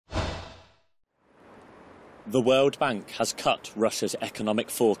The World Bank has cut Russia's economic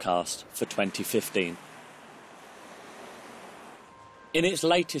forecast for 2015. In its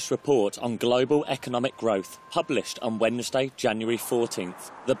latest report on global economic growth, published on Wednesday, January 14th,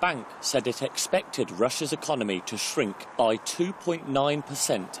 the bank said it expected Russia's economy to shrink by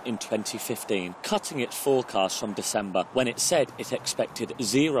 2.9% in 2015, cutting its forecast from December, when it said it expected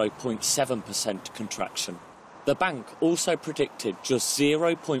 0.7% contraction. The bank also predicted just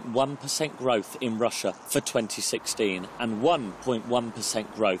 0.1% growth in Russia for 2016 and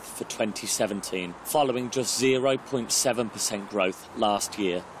 1.1% growth for 2017, following just 0.7% growth last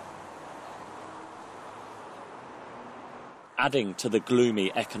year. Adding to the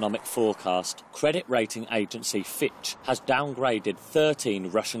gloomy economic forecast, credit rating agency Fitch has downgraded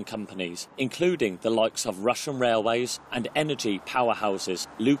 13 Russian companies, including the likes of Russian railways and energy powerhouses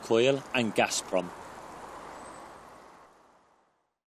Lukoil and Gazprom.